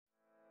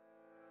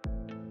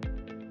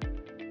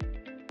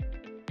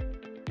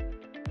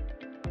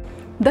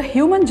The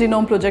Human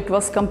Genome Project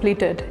was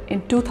completed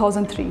in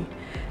 2003,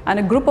 and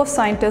a group of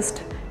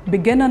scientists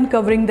began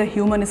uncovering the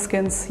human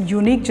skin's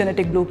unique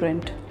genetic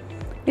blueprint.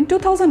 In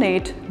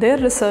 2008, their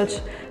research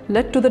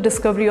led to the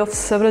discovery of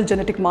several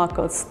genetic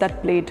markers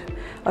that played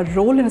a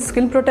role in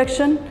skin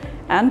protection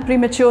and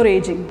premature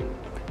aging.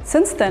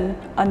 Since then,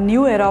 a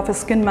new era of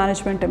skin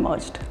management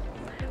emerged.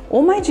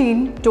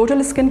 OhMyGene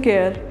Total Skin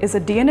Care is a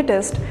DNA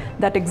test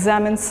that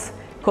examines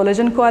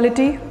collagen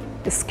quality,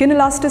 skin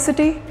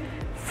elasticity,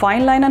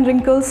 fine line and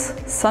wrinkles,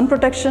 sun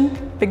protection,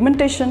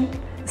 pigmentation,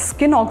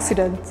 skin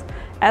oxidants,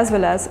 as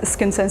well as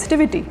skin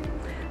sensitivity.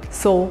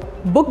 So,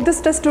 book this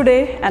test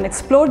today and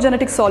explore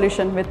genetic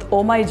solution with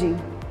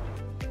OhMyGene.